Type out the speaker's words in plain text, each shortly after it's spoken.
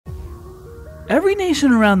Every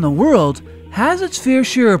nation around the world has its fair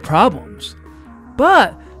share of problems,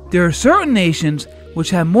 but there are certain nations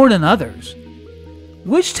which have more than others.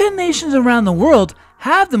 Which 10 nations around the world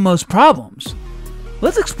have the most problems?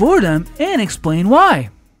 Let's explore them and explain why.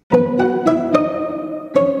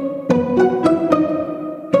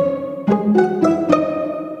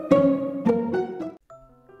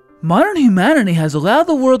 Modern humanity has allowed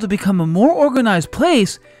the world to become a more organized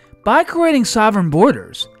place by creating sovereign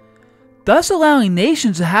borders, thus allowing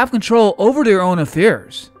nations to have control over their own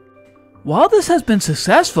affairs. While this has been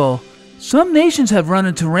successful, some nations have run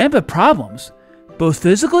into rampant problems, both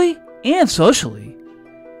physically and socially.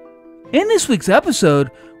 In this week's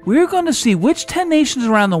episode, we are going to see which 10 nations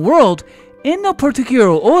around the world, in no particular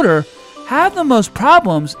order, have the most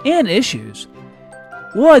problems and issues.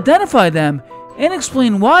 We'll identify them and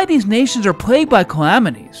explain why these nations are plagued by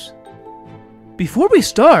calamities. Before we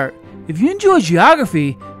start, if you enjoy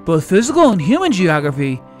geography, both physical and human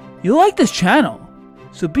geography, you'll like this channel.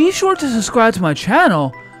 So be sure to subscribe to my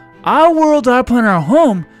channel, Our World, Our Planet, Our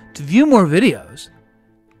Home, to view more videos.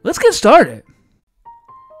 Let's get started.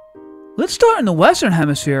 Let's start in the Western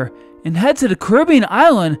Hemisphere and head to the Caribbean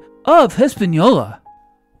island of Hispaniola.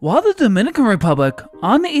 While the Dominican Republic,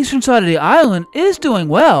 on the eastern side of the island, is doing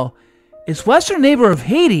well, its western neighbor of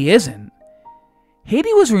Haiti isn't.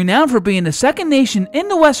 Haiti was renowned for being the second nation in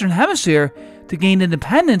the Western Hemisphere to gain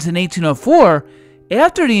independence in 1804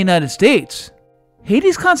 after the United States.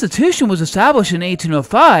 Haiti's constitution was established in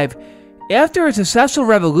 1805 after a successful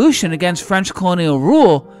revolution against French colonial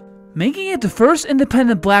rule, making it the first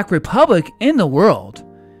independent black republic in the world.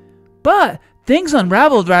 But things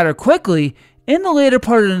unraveled rather quickly in the later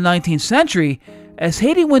part of the 19th century as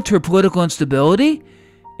Haiti went through political instability,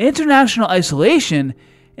 international isolation,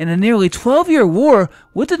 and a nearly 12-year war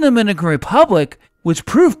with the Dominican Republic, which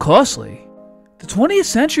proved costly. The 20th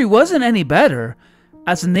century wasn't any better,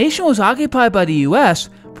 as the nation was occupied by the US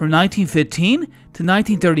from 1915 to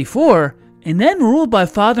 1934, and then ruled by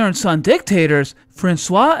father and son dictators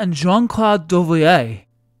Francois and Jean-Claude Duvalier.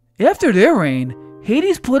 After their reign,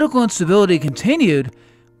 Haiti's political instability continued,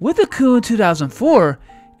 with a coup in 2004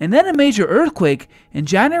 and then a major earthquake in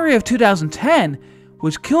January of 2010,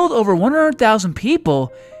 which killed over 100,000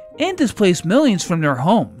 people and displaced millions from their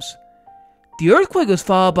homes. The earthquake was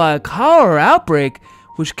followed by a cholera outbreak,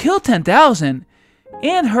 which killed 10,000,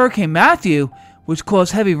 and Hurricane Matthew, which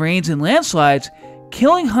caused heavy rains and landslides,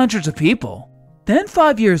 killing hundreds of people. Then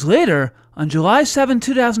 5 years later, on July 7,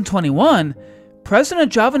 2021,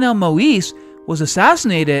 President Jovenel Moïse was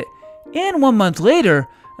assassinated, and 1 month later,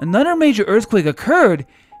 another major earthquake occurred,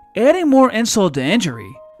 adding more insult to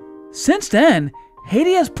injury. Since then,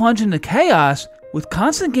 Haiti has plunged into chaos with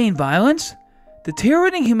constant gang violence,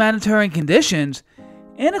 deteriorating humanitarian conditions,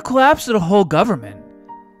 and a collapse of the whole government.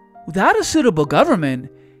 Without a suitable government,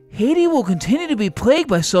 Haiti will continue to be plagued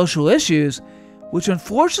by social issues, which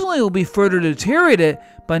unfortunately will be further deteriorated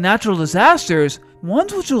by natural disasters,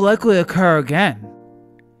 ones which will likely occur again.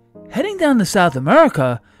 Heading down to South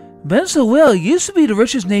America, Venezuela used to be the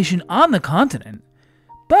richest nation on the continent,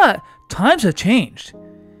 but times have changed.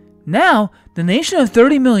 Now, the nation of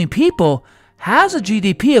 30 million people has a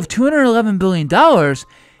GDP of $211 billion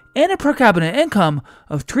and a per capita income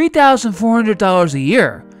of $3,400 a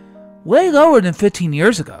year, way lower than 15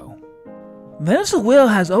 years ago. Venezuela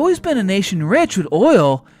has always been a nation rich with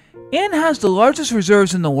oil and has the largest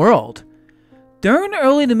reserves in the world. During the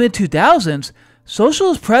early to mid-2000s,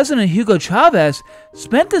 Socialist President Hugo Chavez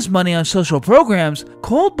spent this money on social programs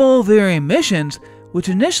called Bolivarian missions, which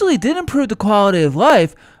initially did improve the quality of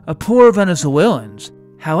life of poor Venezuelans.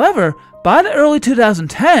 However, by the early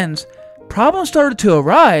 2010s, problems started to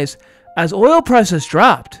arise as oil prices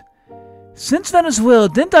dropped. Since Venezuela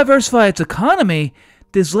didn't diversify its economy,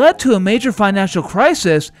 this led to a major financial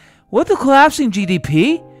crisis with a collapsing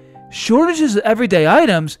GDP, shortages of everyday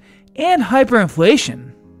items, and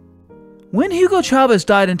hyperinflation. When Hugo Chavez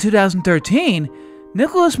died in 2013,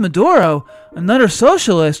 Nicolas Maduro, another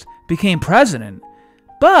socialist, became president.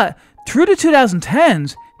 But through the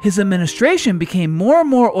 2010s, his administration became more and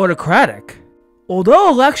more autocratic. Although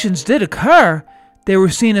elections did occur, they were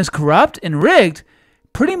seen as corrupt and rigged,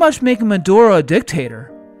 pretty much making Maduro a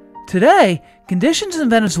dictator. Today, conditions in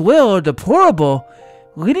Venezuela are deplorable,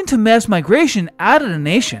 leading to mass migration out of the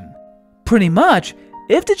nation. Pretty much,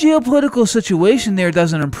 if the geopolitical situation there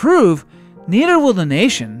doesn't improve, neither will the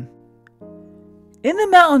nation. In the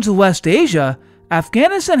mountains of West Asia,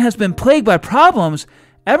 Afghanistan has been plagued by problems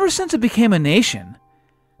ever since it became a nation.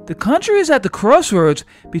 The country is at the crossroads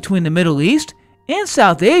between the Middle East and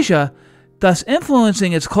South Asia, thus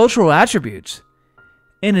influencing its cultural attributes.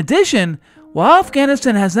 In addition, While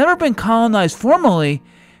Afghanistan has never been colonized formally,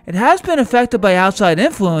 it has been affected by outside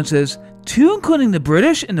influences, too, including the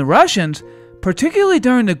British and the Russians, particularly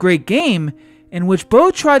during the Great Game, in which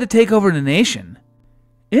both tried to take over the nation.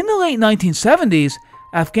 In the late 1970s,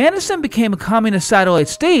 Afghanistan became a communist satellite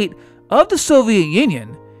state of the Soviet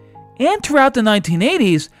Union, and throughout the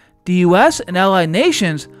 1980s, the US and allied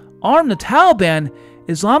nations armed the Taliban,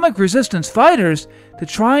 Islamic resistance fighters, to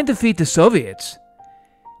try and defeat the Soviets.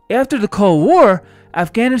 After the Cold War,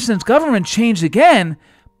 Afghanistan's government changed again,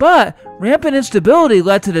 but rampant instability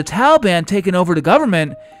led to the Taliban taking over the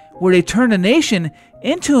government, where they turned the nation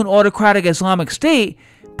into an autocratic Islamic state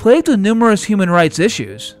plagued with numerous human rights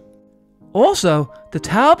issues. Also, the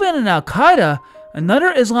Taliban and Al-Qaeda,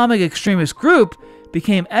 another Islamic extremist group,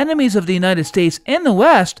 became enemies of the United States and the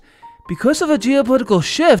West because of a geopolitical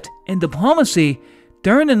shift in diplomacy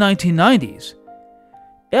during the 1990s.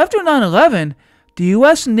 After 9/11, the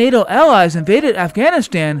US and NATO allies invaded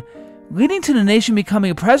Afghanistan, leading to the nation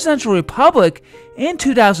becoming a presidential republic in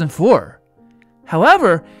 2004.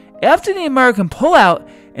 However, after the American pullout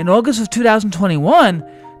in August of 2021,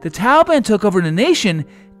 the Taliban took over the nation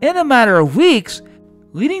in a matter of weeks,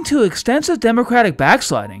 leading to extensive democratic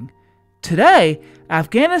backsliding. Today,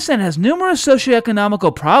 Afghanistan has numerous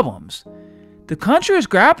socioeconomical problems. The country is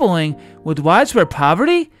grappling with widespread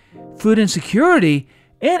poverty, food insecurity,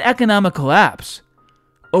 and economic collapse.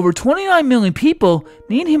 Over 29 million people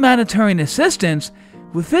need humanitarian assistance,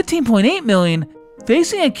 with 15.8 million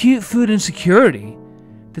facing acute food insecurity.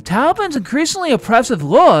 The Taliban's increasingly oppressive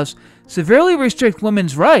laws severely restrict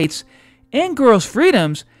women's rights and girls'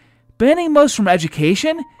 freedoms, banning most from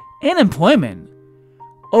education and employment.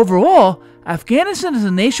 Overall, Afghanistan is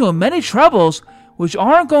a nation with many troubles which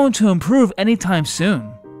aren't going to improve anytime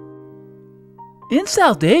soon. In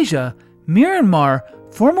South Asia, Myanmar,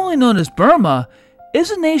 formerly known as Burma, is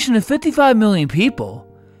a nation of 55 million people.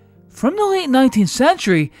 From the late 19th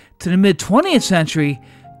century to the mid-20th century,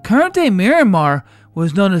 current-day Myanmar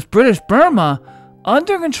was known as British Burma,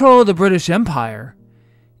 under control of the British Empire.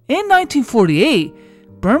 In 1948,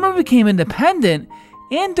 Burma became independent,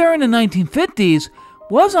 and during the 1950s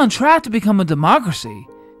was on track to become a democracy.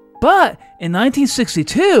 But in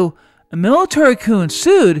 1962, a military coup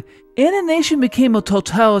ensued, and the nation became a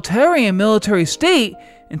totalitarian military state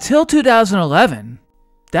until 2011.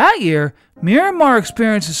 That year, Myanmar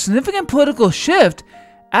experienced a significant political shift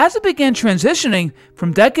as it began transitioning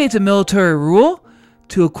from decades of military rule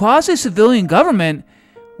to a quasi-civilian government,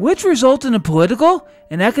 which resulted in political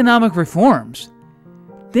and economic reforms.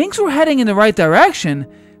 Things were heading in the right direction,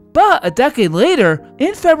 but a decade later,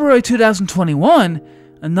 in February 2021,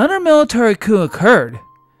 another military coup occurred.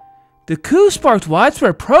 The coup sparked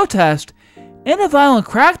widespread protest and a violent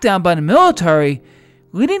crackdown by the military,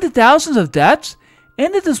 leading to thousands of deaths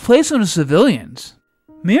and the displacement of civilians.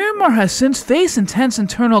 Myanmar has since faced intense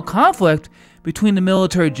internal conflict between the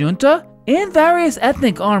military junta and various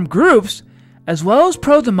ethnic armed groups, as well as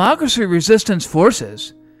pro-democracy resistance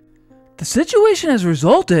forces. The situation has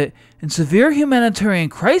resulted in severe humanitarian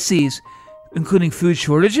crises, including food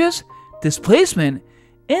shortages, displacement,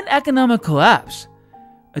 and economic collapse.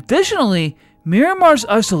 Additionally, Myanmar's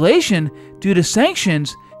isolation due to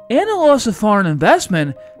sanctions and a loss of foreign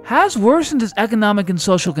investment has worsened its economic and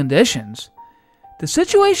social conditions. The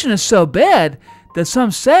situation is so bad that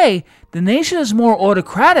some say the nation is more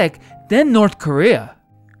autocratic than North Korea.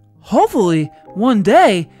 Hopefully, one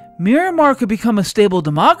day, Myanmar could become a stable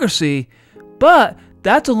democracy, but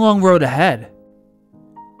that's a long road ahead.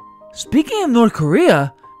 Speaking of North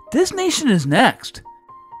Korea, this nation is next.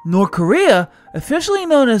 North Korea, officially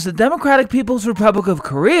known as the Democratic People's Republic of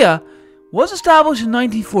Korea, was established in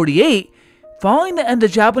 1948 following the end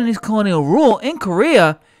of Japanese colonial rule in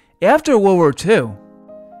Korea after World War II.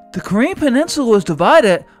 The Korean Peninsula was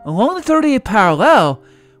divided along the 38th parallel,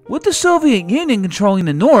 with the Soviet Union controlling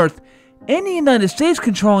the north and the United States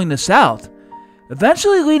controlling the south,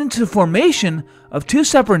 eventually leading to the formation of two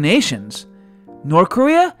separate nations, North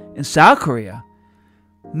Korea and South Korea.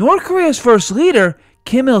 North Korea's first leader,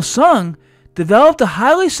 Kim Il-sung, developed a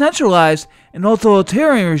highly centralized and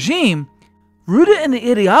authoritarian regime rooted in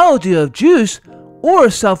the ideology of juice or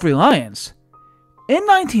self-reliance. In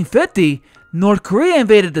 1950, North Korea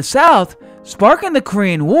invaded the South, sparking the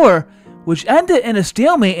Korean War, which ended in a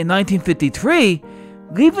stalemate in 1953,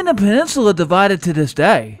 leaving the peninsula divided to this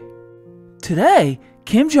day. Today,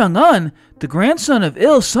 Kim Jong-un, the grandson of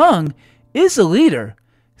Il-sung, is the leader,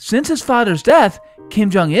 since his father's death, Kim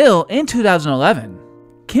Jong-il, in 2011.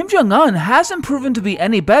 Kim Jong-un hasn't proven to be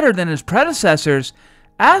any better than his predecessors,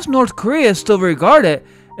 as North Korea is still regarded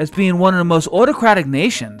as being one of the most autocratic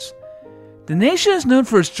nations. The The nation is known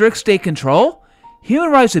for its strict state control,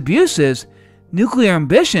 human rights abuses, nuclear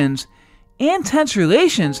ambitions, and tense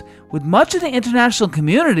relations with much of the international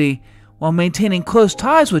community while maintaining close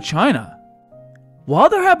ties with China. While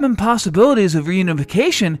there have been possibilities of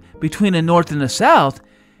reunification between the North and the South,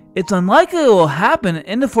 it's unlikely it will happen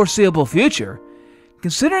in the foreseeable future,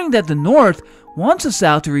 considering that the North wants the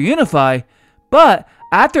South to reunify, but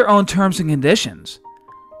at their own terms and conditions.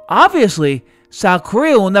 Obviously, South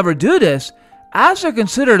Korea will never do this, as they're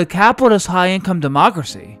considered a capitalist high-income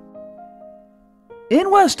democracy. In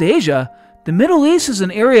West Asia, the Middle East is an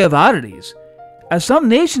area of oddities, as some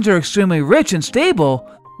nations are extremely rich and stable,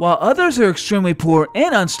 while others are extremely poor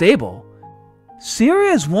and unstable.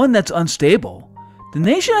 Syria is one that's unstable. The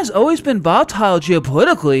nation has always been volatile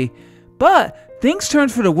geopolitically, but things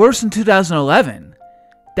turned for the worse in 2011.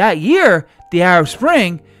 That year, the Arab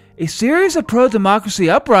Spring, a series of pro-democracy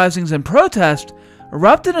uprisings and protests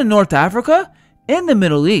erupted in North Africa and the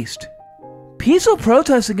Middle East. Peaceful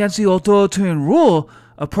protests against the authoritarian rule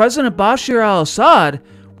of President Bashar al-Assad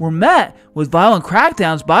were met with violent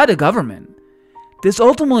crackdowns by the government. This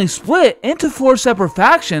ultimately split into 4 separate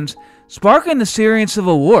factions, sparking the Syrian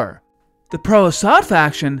civil war. The pro-Assad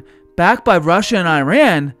faction, backed by Russia and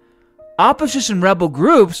Iran, opposition rebel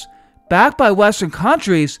groups, backed by Western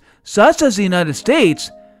countries such as the United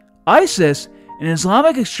States, ISIS, an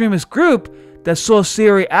Islamic extremist group that saw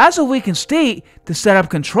Syria as a weakened state to set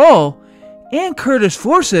up control, and Kurdish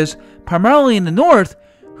forces, primarily in the north,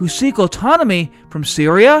 who seek autonomy from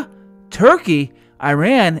Syria, Turkey,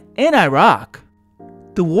 Iran, and Iraq.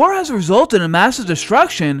 The war has resulted in massive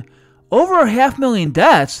destruction, over 500,000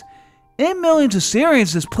 deaths, and millions of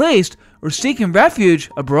Syrians displaced or seeking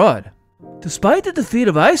refuge abroad. Despite the defeat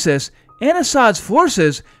of ISIS and Assad's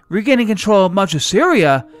forces regaining control of much of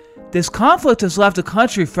Syria, this conflict has left the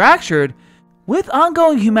country fractured, with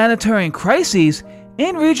ongoing humanitarian crises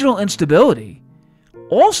and regional instability.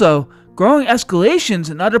 Also, growing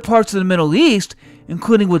escalations in other parts of the Middle East,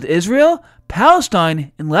 including with Israel,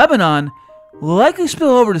 Palestine, and Lebanon, will likely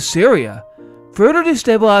spill over to Syria, further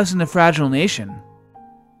destabilizing the fragile nation.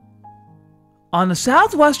 On the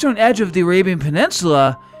southwestern edge of the Arabian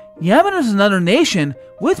Peninsula, Yemen is another nation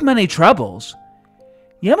with many troubles.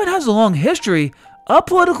 Yemen has a long history of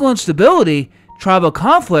political instability, tribal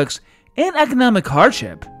conflicts, and economic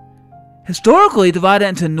hardship. Historically divided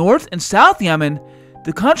into North and South Yemen,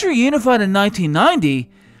 the country unified in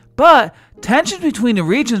 1990, but tensions between the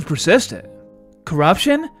regions persisted.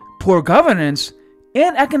 Corruption, poor governance,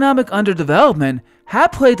 and economic underdevelopment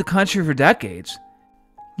have plagued the country for decades.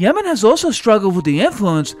 Yemen has also struggled with the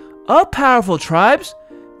influence of powerful tribes,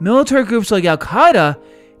 military groups like Al-Qaeda,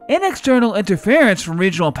 and external interference from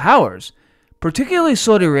regional powers, particularly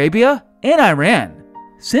Saudi Arabia and Iran.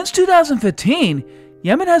 Since 2015,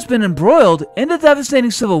 Yemen has been embroiled in the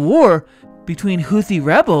devastating civil war between Houthi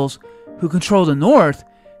rebels, who control the north,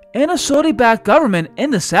 and a Saudi-backed government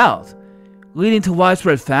in the south, leading to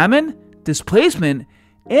widespread famine, displacement,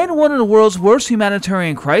 and one of the world's worst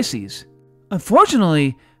humanitarian crises.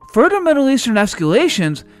 Unfortunately, further Middle Eastern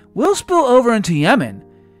escalations will spill over into Yemen,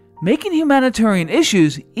 making humanitarian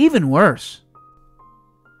issues even worse.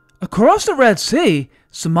 Across the Red Sea,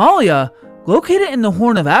 Somalia, located in the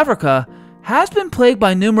Horn of Africa, has been plagued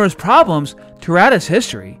by numerous problems throughout its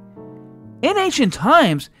history. In ancient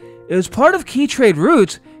times, it was part of key trade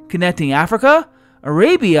routes connecting Africa,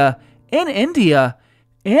 Arabia, and India,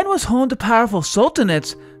 and was home to powerful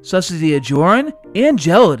sultanates such as the Ajuran and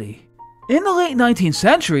Geledi. In the late 19th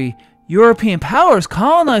century, European powers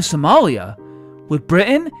colonized Somalia, with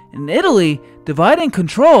Britain and Italy dividing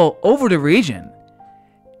control over the region.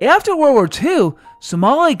 After World War II,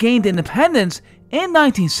 Somalia gained independence in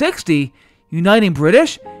 1960, uniting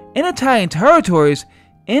British and Italian territories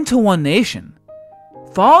into one nation.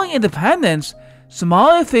 Following independence,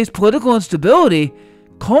 Somalia faced political instability,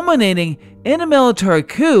 culminating in a military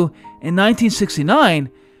coup in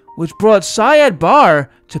 1969, which brought Siad Barre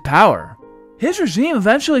to power. His regime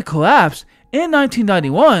eventually collapsed in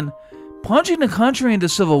 1991, plunging the country into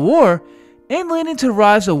civil war and leading to the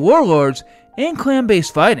rise of warlords and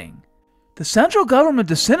clan-based fighting. The central government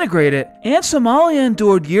disintegrated, and Somalia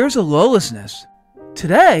endured years of lawlessness.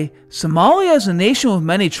 Today, Somalia is a nation with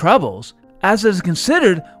many troubles, as it is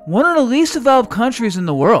considered one of the least developed countries in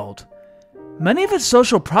the world. Many of its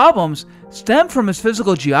social problems stem from its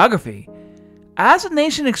physical geography, as the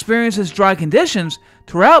nation experiences dry conditions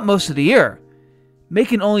throughout most of the year,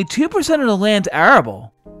 making only 2% of the land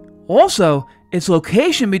arable. Also, its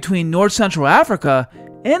location between North-Central Africa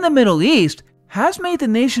and the Middle East has made the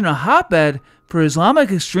nation a hotbed for Islamic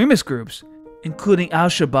extremist groups, including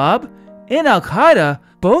Al-Shabaab and Al-Qaeda,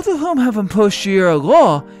 both of whom have imposed Sharia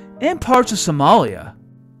law in parts of Somalia.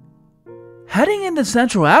 Heading into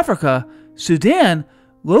Central Africa, Sudan,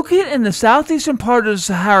 located in the southeastern part of the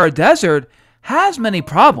Sahara Desert, has many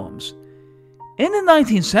problems. In the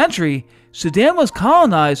 19th century, Sudan was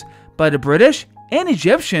colonized by the British and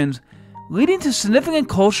Egyptians, leading to significant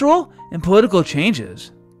cultural and political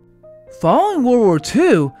changes. Following World War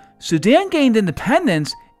II, Sudan gained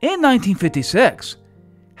independence in 1956.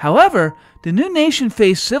 However, the new nation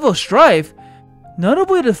faced civil strife,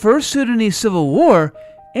 notably the First Sudanese Civil War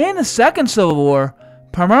and the Second Civil War,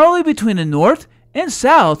 primarily between the North and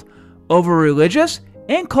South over religious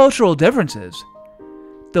and cultural differences.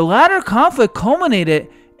 The latter conflict culminated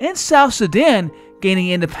in South Sudan gaining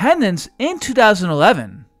independence in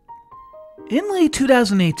 2011. In late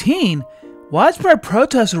 2018, widespread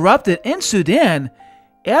protests erupted in Sudan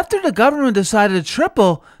after the government decided to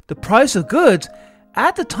triple the price of goods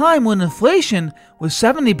at the time when inflation was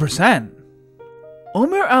 70%.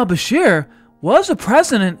 Omar al-Bashir was a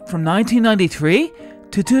president from 1993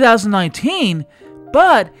 to 2019,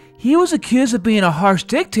 but he was accused of being a harsh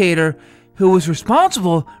dictator who was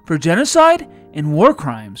responsible for genocide and war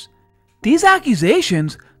crimes. These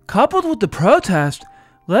accusations, coupled with the protest,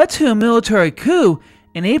 led to a military coup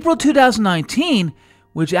in April 2019,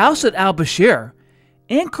 which ousted al-Bashir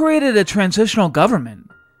and created a transitional government.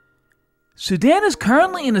 Sudan is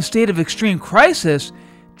currently in a state of extreme crisis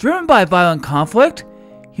driven by violent conflict,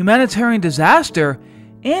 humanitarian disaster,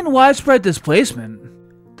 and widespread displacement.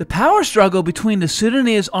 The power struggle between the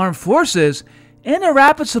Sudanese armed forces and the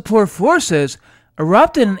Rapid Support Forces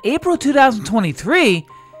erupted in April 2023,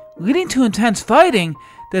 leading to intense fighting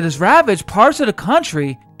that has ravaged parts of the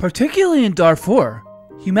country, particularly in Darfur.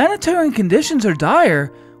 Humanitarian conditions are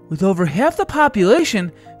dire, with over half the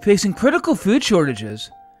population facing critical food shortages.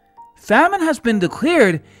 Famine has been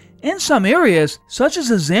declared in some areas, such as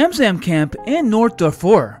the Zamzam camp in North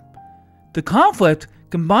Darfur. The conflict,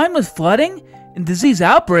 combined with flooding and disease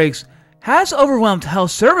outbreaks, has overwhelmed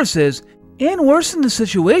health services and worsened the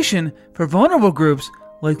situation for vulnerable groups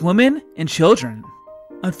like women and children.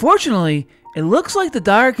 Unfortunately, it looks like the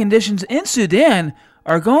dire conditions in Sudan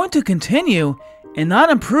are going to continue and not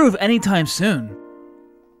improve anytime soon.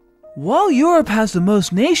 While Europe has the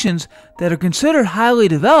most nations that are considered highly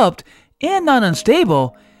developed and not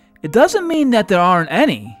unstable, it doesn't mean that there aren't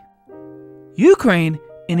any. Ukraine,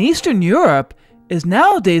 in Eastern Europe, is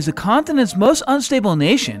nowadays the continent's most unstable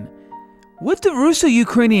nation, with the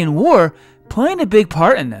Russo-Ukrainian War playing a big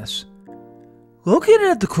part in this. Located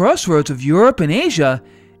at the crossroads of Europe and Asia,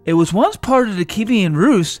 it was once part of the Kievan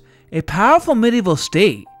Rus, a powerful medieval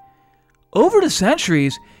state. Over the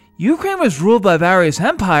centuries, Ukraine was ruled by various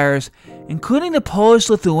empires, including the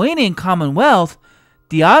Polish-Lithuanian Commonwealth,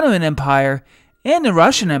 the Ottoman Empire, and the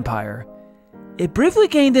Russian Empire. It briefly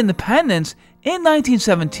gained independence in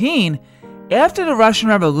 1917 after the Russian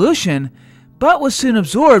Revolution, but was soon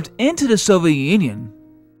absorbed into the Soviet Union.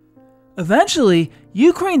 Eventually,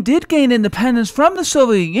 Ukraine did gain independence from the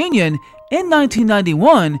Soviet Union in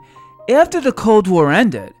 1991 after the Cold War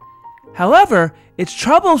ended. However, its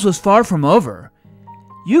troubles was far from over.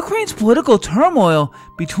 Ukraine's political turmoil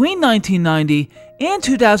between 1990 and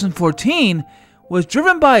 2014 was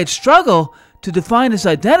driven by its struggle to define its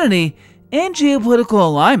identity and geopolitical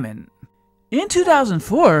alignment. In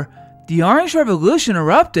 2004, the Orange Revolution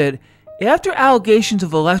erupted after allegations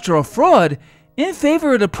of electoral fraud in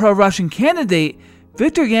favor of the pro-Russian candidate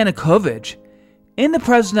Viktor Yanukovych in the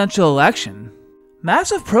presidential election.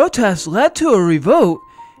 Massive protests led to a revote,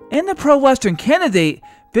 and the pro-Western candidate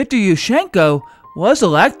Viktor Yushchenko was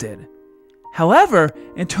elected. However,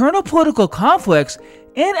 internal political conflicts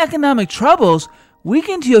and economic troubles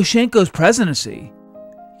weakened Yushchenko's presidency.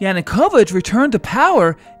 Yanukovych returned to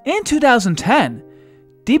power in 2010,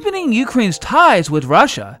 deepening Ukraine's ties with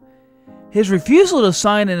Russia. His refusal to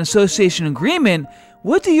sign an association agreement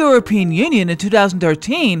with the European Union in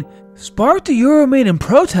 2013 sparked a Euromaidan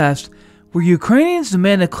protest where Ukrainians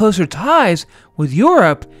demanded closer ties with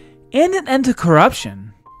Europe and an end to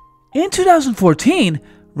corruption. In 2014,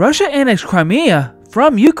 Russia annexed Crimea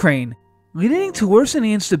from Ukraine, leading to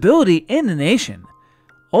worsening instability in the nation,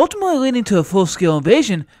 ultimately leading to a full-scale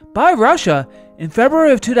invasion by Russia in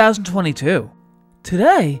February of 2022.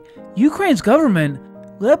 Today, Ukraine's government,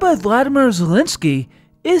 led by Vladimir Zelensky,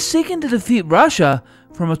 is seeking to defeat Russia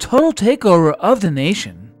from a total takeover of the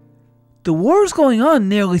nation. The war is going on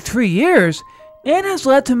nearly 3 years and has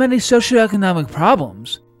led to many socioeconomic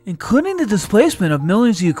problems, including the displacement of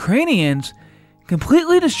millions of Ukrainians,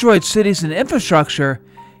 completely destroyed cities and infrastructure,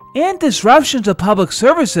 and disruptions of public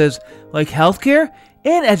services like healthcare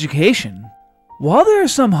and education. While there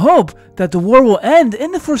is some hope that the war will end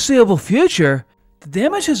in the foreseeable future, the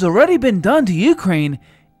damage has already been done to Ukraine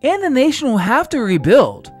and the nation will have to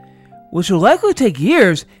rebuild, which will likely take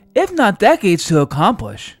years, if not decades, to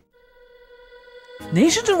accomplish.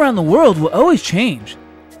 Nations around the world will always change,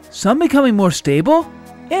 some becoming more stable,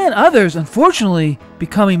 and others, unfortunately,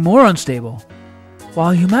 becoming more unstable.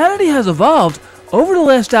 While humanity has evolved over the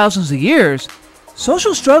last thousands of years,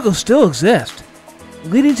 social struggles still exist,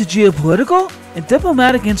 leading to geopolitical and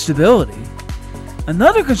diplomatic instability.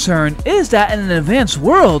 Another concern is that in an advanced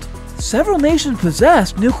world, several nations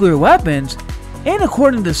possess nuclear weapons, and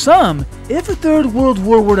according to some, if a third world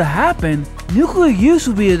war were to happen, nuclear use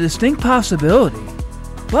would be a distinct possibility.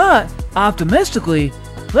 But, optimistically,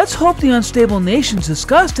 let's hope the unstable nations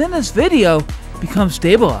discussed in this video become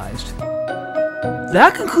stabilized.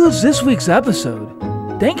 That concludes this week's episode.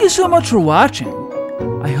 Thank you so much for watching.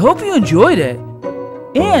 I hope you enjoyed it.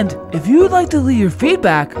 And if you would like to leave your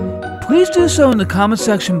feedback, please do so in the comment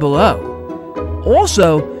section below.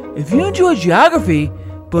 Also, if you enjoy geography,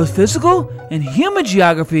 both physical and human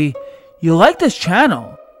geography, you'll like this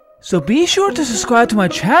channel. So be sure to subscribe to my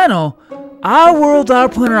channel, Our World, Our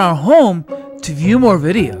Planet, Our Home, to view more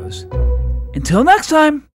videos. Until next time!